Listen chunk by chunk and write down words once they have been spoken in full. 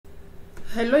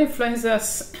Hello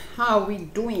influencers, how are we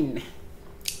doing?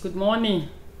 Good morning,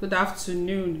 good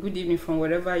afternoon, good evening from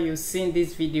wherever you're seeing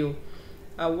this video.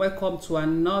 Welcome to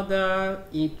another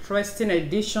interesting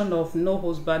edition of No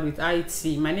Holds Barred with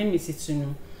IT. My name is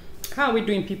Itunu. How are we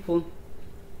doing, people?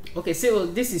 Okay, so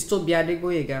this is Tobi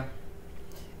Adegboyega.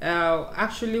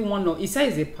 Actually he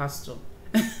says he's a pastor.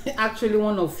 Actually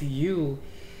one of you,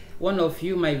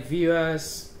 my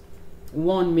viewers,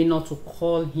 warned me not to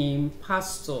call him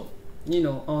pastor. You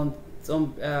know, on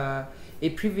some a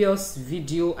previous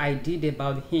video I did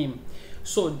about him.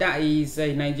 So that is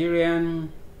a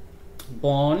Nigerian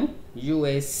born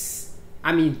UK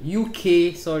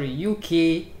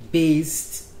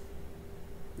based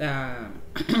I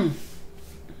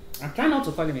try not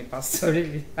to call him a pastor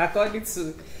really, according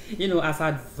to, as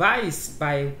advised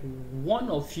by one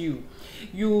of you.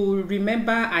 You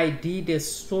remember I did a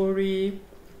story.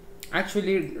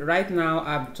 Actually, right now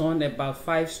I've done about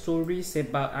 2 stories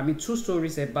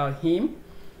about him,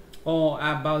 or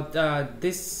about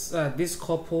this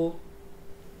couple,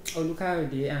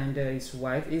 Olukayode and his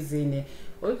wife Ezinne.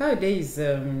 Olukayode is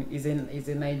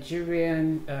a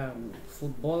Nigerian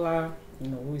footballer,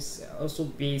 who is also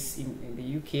based in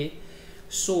the UK.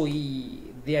 So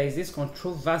there is this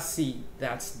controversy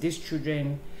that these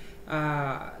children,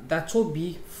 that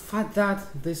Tobi fathered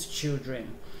these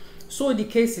children. So the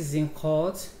case is in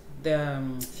court.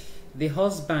 The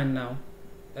husband now,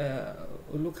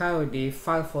 Olukayode,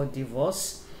 filed for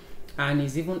divorce and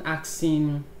is even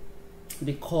asking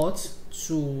the court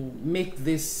to make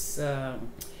this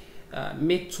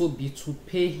make Tobi to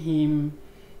pay him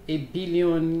 £1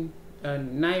 billion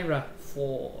naira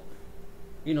for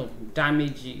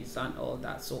damages and all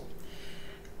that. So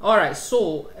all right,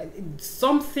 so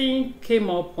something came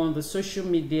up on the social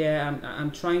media.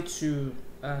 I'm trying to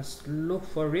look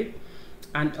for it,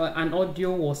 and an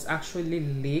audio was actually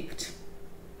leaked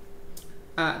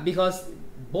because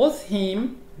both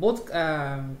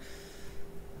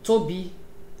Tobi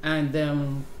and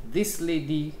this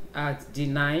lady had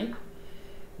denied.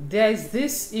 There is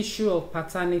this issue of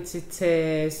paternity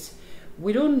test.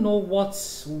 We don't know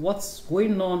what's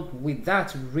going on with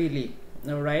that really,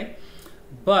 all right?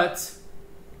 But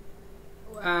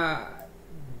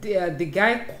the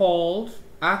guy called,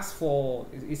 asked for,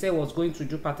 he said was going to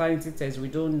do paternity test. We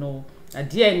don't know,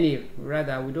 DNA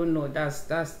rather, we don't know. That's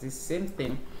the same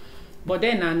thing. But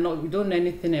then we don't know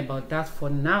anything about that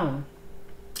for now.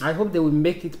 I hope they will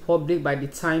make it public by the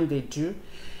time they do.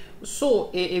 So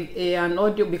an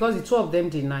audio, because the two of them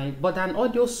denied, but an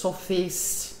audio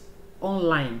surfaced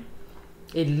online,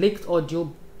 a leaked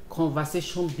audio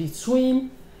conversation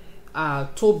between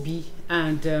Tobi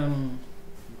and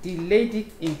the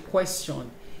lady in question,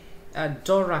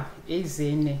 Dora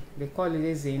Ezinne. They call it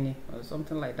Ezinne or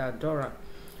something like that, Dora.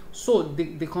 So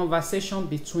the conversation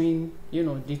between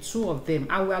the two of them,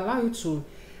 I will allow you to.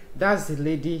 That's the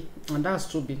lady and that's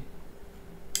Tobi.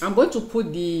 I'm going to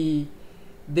put the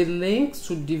links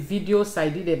to the videos I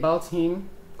did about him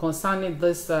concerning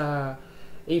this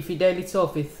infidelity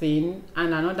of a thing,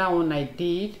 and another one I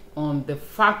did on the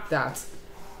fact that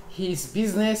his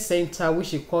business center, which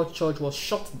he called church, was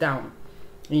shut down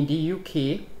in the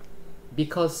UK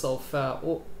because of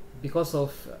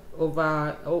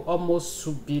over almost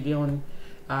 £2 billion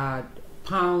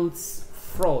pounds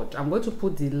fraud. I'm going to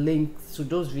put the link to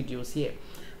those videos here.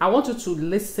 I want you to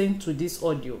listen to this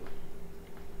audio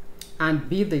and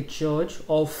be the judge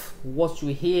of what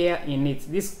you hear in it.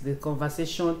 The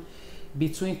conversation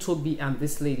between Tobi and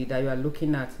this lady that you are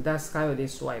looking at. That's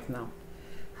Kayode's wife now.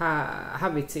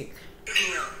 Have a take.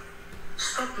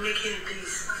 Stop making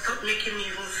this. Stop making me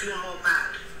even feel more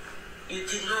bad. You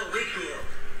did not wake me up.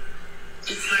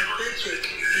 It's my birthday.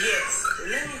 Yes.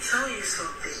 Let me tell you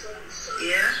something.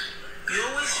 Yeah? You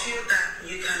always feel that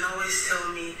you can always tell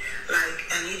me, like,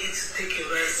 I needed to take a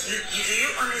rest. Do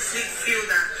you honestly feel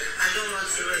that I don't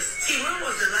want to rest? See, when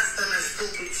was the last time I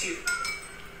spoke with you?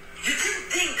 You didn't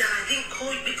think that I didn't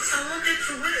call you because I wanted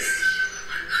to rest.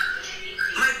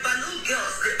 My balloon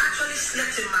girls, they actually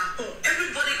slept in my home.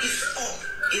 Everybody is up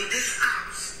in this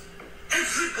house.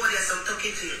 Everybody, as I'm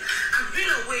talking to you. I've been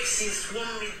awake since 12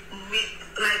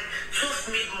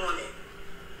 mid-morning.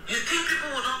 You think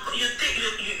people will not? You think you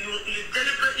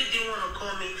deliberately didn't want to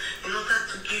call me in order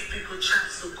to give people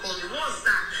chance to call me? What's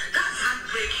that? That's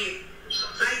heartbreaking.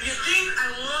 Like, you think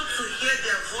I want to hear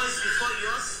their voice before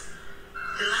yours?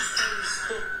 The last time we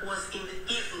spoke was in the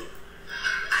evening.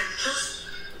 I just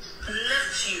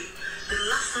left you. The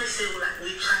last message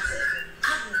we chatted.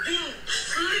 I've been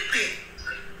sleeping.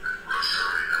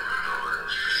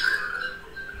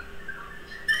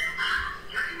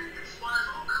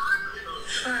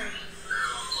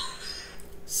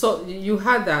 So you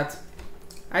heard that.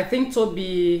 I think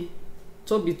Tobi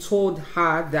told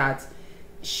her that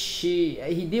he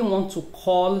didn't want to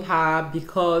call her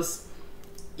because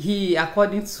he,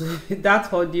 according to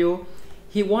that audio,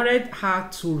 he wanted her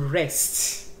to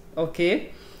rest.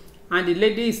 Okay, and the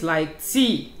lady is like,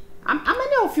 see, how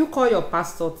many of you call your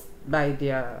pastor by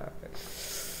their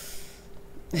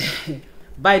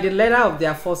by the letter of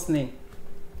their first name?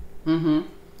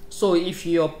 So if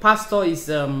your pastor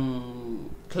is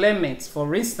Clement,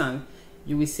 for instance,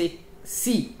 you will say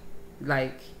C,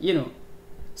 like, you know.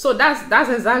 So that's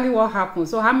exactly what happened.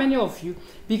 So how many of you,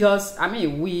 because I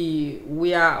mean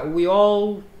we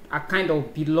all are kind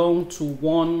of belong to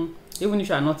one, even if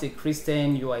you are not a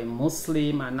Christian, you are a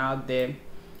Muslim and out there.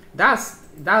 That's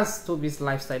Tobi's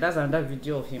lifestyle. That's another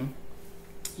video of him,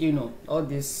 you know, all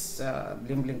this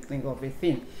bling bling thing of a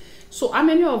thing. So how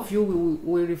many of you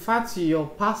will refer to your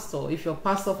pastor, if your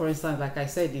pastor, for instance, like I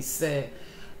said, his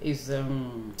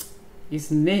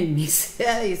name is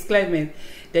is Clement,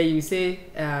 then you say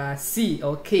C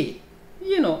or K,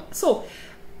 you know. So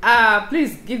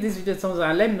please give this video a thumbs up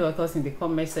and let me know your thoughts in the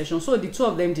comment section. So the two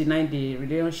of them denied the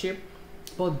relationship,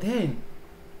 but then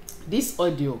this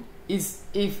audio is,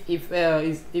 if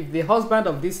the husband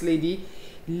of this lady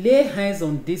lay hands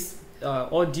on this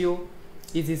audio,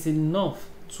 it is enough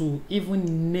to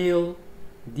even nail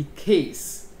the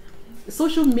case.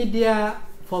 Social media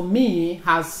for me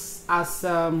has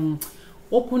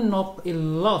opened up a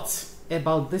lot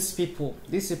about these people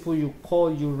you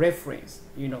call, you reference,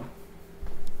 you know.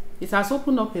 It has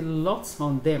opened up a lot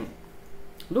on them.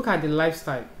 Look at the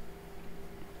lifestyle.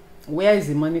 Where is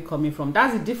the money coming from?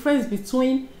 That's the difference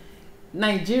between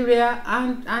Nigeria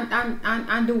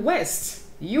and the West.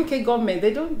 UK government,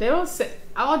 they don't say,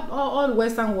 all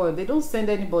Western world, they don't send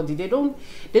anybody. They don't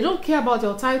care about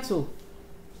your title.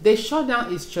 They shut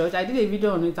down his church. I did a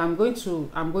video on it. I'm going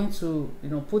to you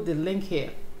know, put the link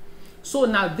here. So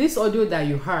now this audio that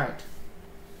you heard,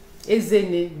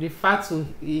 Ezinne referred to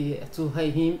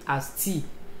him as T.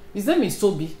 His name is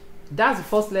Tobi. That's the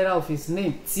first letter of his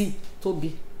name, T,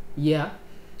 Tobi. Yeah.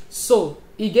 So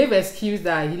he gave excuse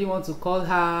that he didn't want to call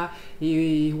her.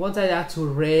 He wanted her to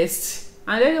rest.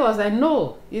 And then he was like,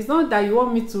 no, it's not that you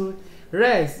want me to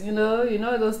rest, you know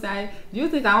those times. Do you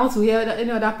think I want to hear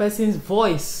any other person's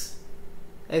voice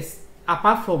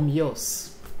apart from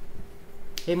yours?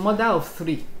 A mother of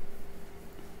three.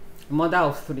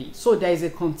 So there is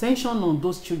a contention on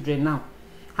those children now.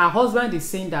 Her husband is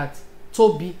saying that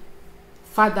Tobi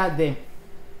fathered them.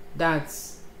 That,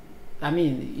 I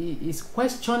mean, he is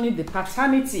questioning the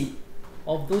paternity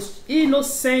of those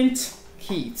innocent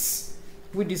kids.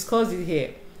 We discussed it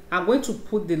here. I'm going to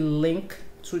put the link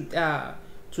to the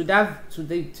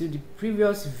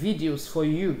previous videos for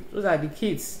you. Those are the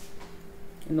kids.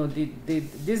 You know,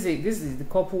 this is the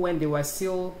couple when they were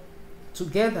still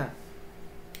together.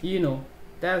 You know,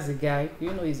 that's the guy.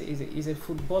 You know, he's a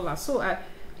footballer. So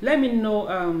let me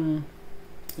know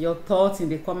your thoughts in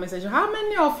the comment section. How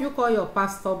many of you call your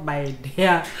pastor by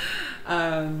their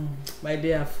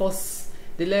first,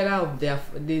 the letter of their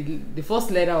the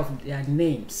first letter of their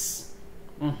names?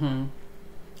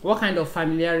 What kind of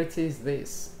familiarity is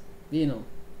this? You know,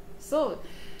 so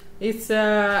it's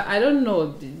I don't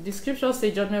know. The scripture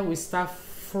says judgment will start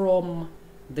from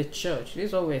the church. This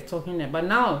is what we're talking about. But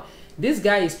now this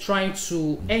guy is trying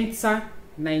to enter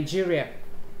Nigeria,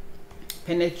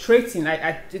 penetrating.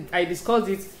 I discussed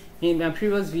it in my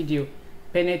previous video.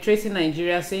 Penetrating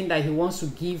Nigeria, saying that he wants to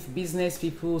give business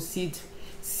people seed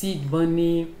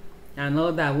money and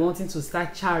all that, wanting to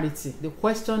start charity. The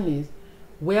question is,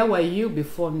 where were you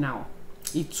before now?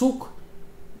 His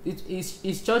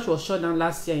church was shut down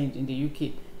last year in the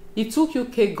UK. It took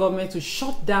UK government to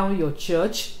shut down your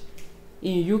church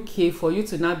in UK for you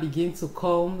to now begin to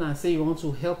come and say you want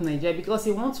to help Nigeria, because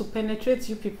he wants to penetrate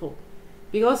you people,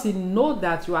 because he know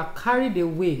that you are carried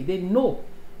away. They know,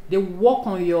 they work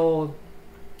on your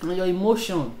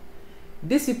emotion.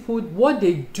 These people, what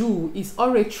they do is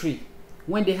oratory.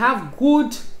 When they have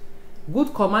good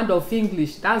command of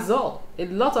English, that's all. A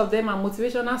lot of them are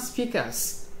motivational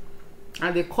speakers,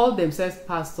 and they call themselves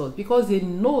pastors because they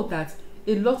know that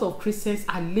a lot of Christians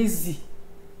are lazy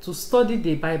to study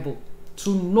the Bible,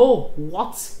 to know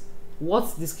what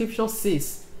the scripture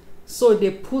says. So they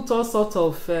put all sorts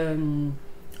of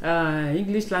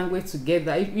English language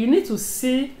together. If you need to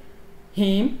see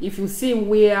him, if you see him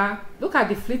look at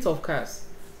the fleet of cars.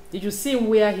 If you see him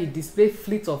where he displayed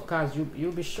fleet of cars,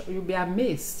 you'll be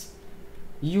amazed.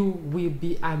 You will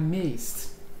be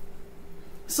amazed.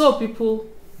 So people,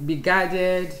 be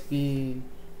guarded, be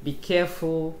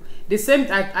careful. The same,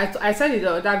 I said in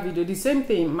the other video, the same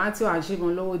thing Matthew and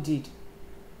Shimon did.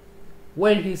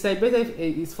 when he celebrated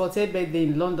his 40th birthday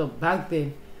in London back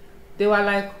then, they were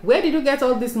like, where did you get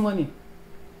all this money?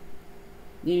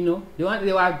 You know,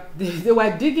 they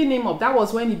were digging him up. That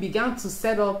was when he began to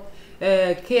set up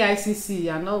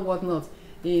KICC and all whatnot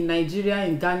in Nigeria,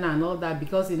 in Ghana and all that,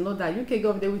 because he know that UK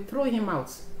government, they will throw him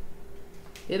out.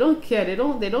 They don't care. They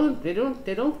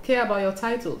don't care about your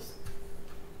titles.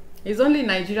 It's only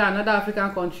Nigeria and other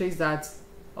African countries that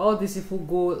all these people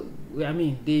go, I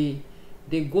mean,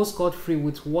 they go scot-free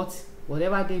with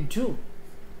whatever they do.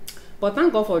 But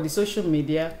thank God for the social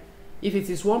media. If it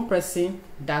is one person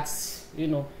that's, you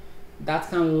know, that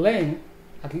can learn,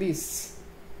 at least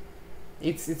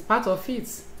it's part of it.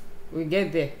 We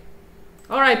get there.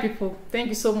 All right, people, thank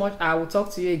you so much. I will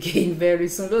talk to you again very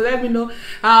soon. So let me know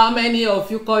how many of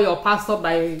you call your pastor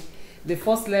by the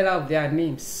first letter of their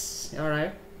names. All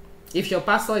right, if your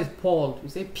pastor is Paul, you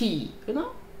say P, you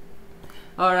know.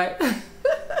 All right.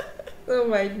 Don't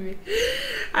mind me.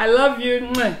 I love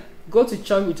you. Go to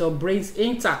church with your brains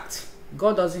intact.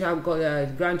 God doesn't have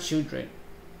grandchildren.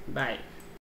 Bye.